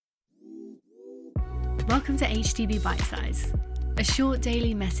Welcome to HTB Bite Size, a short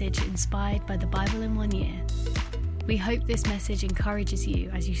daily message inspired by the Bible in 1 year. We hope this message encourages you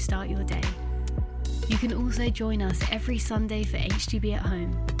as you start your day. You can also join us every Sunday for HTB at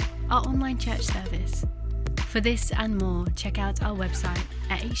Home, our online church service. For this and more, check out our website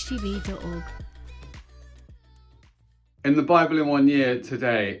at htb.org. In the Bible in 1 year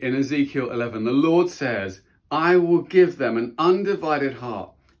today, in Ezekiel 11, the Lord says, I will give them an undivided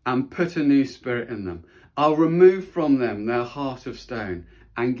heart and put a new spirit in them. I'll remove from them their heart of stone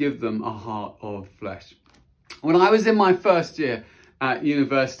and give them a heart of flesh. When I was in my first year at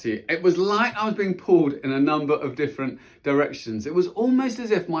university, it was like I was being pulled in a number of different directions. It was almost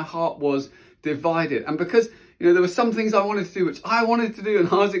as if my heart was divided. And because, there were some things I wanted to do, which I wanted to do and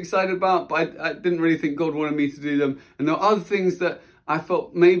I was excited about, but I didn't really think God wanted me to do them. And there were other things that I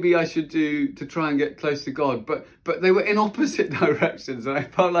felt maybe I should do to try and get close to God, but they were in opposite directions, and I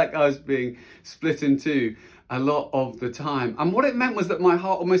felt like I was being split in two a lot of the time. And what it meant was that my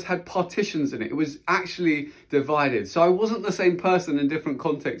heart almost had partitions in it. It was actually divided. So I wasn't the same person in different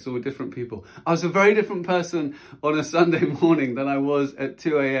contexts or with different people. I was a very different person on a Sunday morning than I was at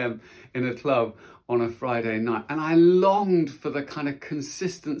 2 a.m. in a club on a Friday night. And I longed for the kind of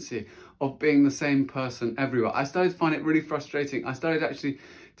consistency of being the same person everywhere. I started to find it really frustrating. I started actually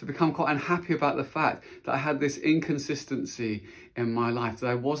to become quite unhappy about the fact that I had this inconsistency in my life, that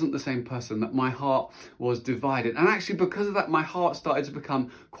I wasn't the same person, that my heart was divided. And actually because of that, my heart started to become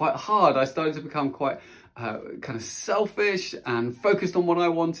quite hard. I started to become quite kind of selfish and focused on what I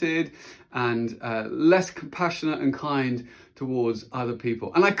wanted and less compassionate and kind towards other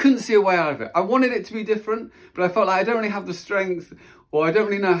people. And I couldn't see a way out of it. I wanted it to be different, but I felt like I don't really have the strength or I don't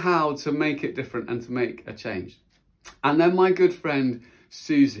really know how to make it different and to make a change. And then my good friend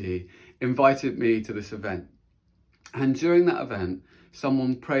Susie invited me to this event. And during that event,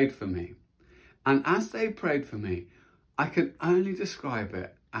 someone prayed for me. And as they prayed for me, I can only describe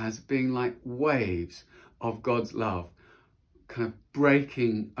it as being like waves of God's love kind of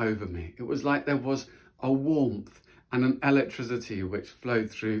breaking over me. It was like there was a warmth and an electricity which flowed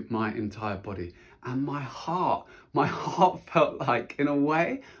through my entire body. And my heart felt like, in a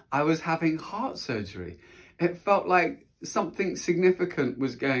way, I was having heart surgery. It felt like something significant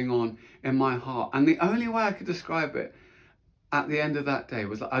was going on in my heart. And the only way I could describe it at the end of that day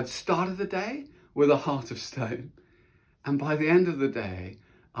was that I'd started the day with a heart of stone. And by the end of the day,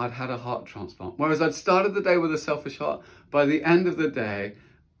 I'd had a heart transplant. Whereas I'd started the day with a selfish heart, by the end of the day,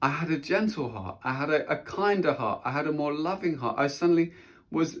 I had a gentle heart. I had a kinder heart. I had a more loving heart. I suddenly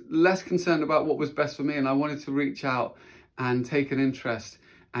was less concerned about what was best for me, and I wanted to reach out and take an interest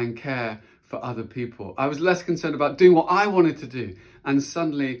and care for other people. I was less concerned about doing what I wanted to do, and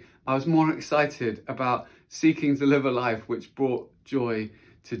suddenly I was more excited about seeking to live a life which brought joy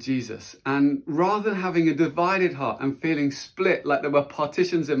to Jesus. And rather than having a divided heart and feeling split like there were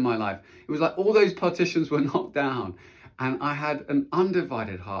partitions in my life, it was like all those partitions were knocked down and I had an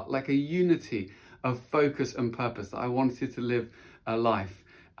undivided heart, like a unity of focus and purpose, that I wanted to live a life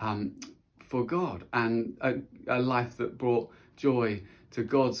for God and a life that brought joy to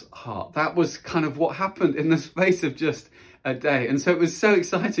God's heart. That was kind of what happened in the space of just a day. And so it was so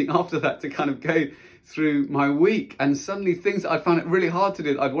exciting after that to kind of go through my week, and suddenly things that I'd found it really hard to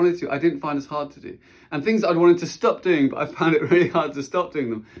do that I'd wanted to, I didn't find as hard to do. And things that I'd wanted to stop doing, but I found it really hard to stop doing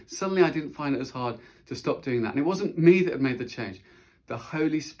them. Suddenly I didn't find it as hard to stop doing that. And it wasn't me that had made the change. The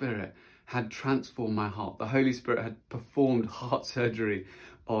Holy Spirit had transformed my heart. The Holy Spirit had performed heart surgery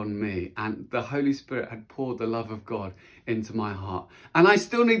on me, and the Holy Spirit had poured the love of God into my heart. And I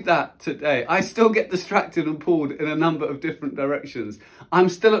still need that today. I still get distracted and pulled in a number of different directions. I'm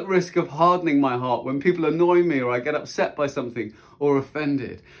still at risk of hardening my heart when people annoy me or I get upset by something or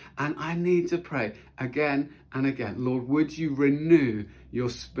offended. And I need to pray again and again, Lord, would you renew your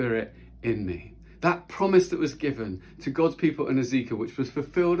spirit in me? That promise that was given to God's people in Ezekiel, which was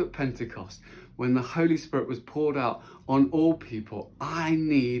fulfilled at Pentecost, when the Holy Spirit was poured out on all people, I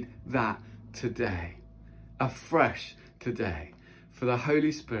need that today, afresh today, for the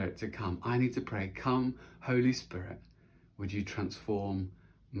Holy Spirit to come. I need to pray, come, Holy Spirit, would you transform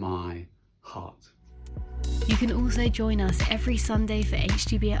my heart? You can also join us every Sunday for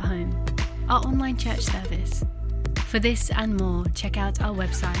HTB at Home, our online church service. For this and more, check out our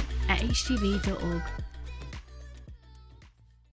website at htb.org.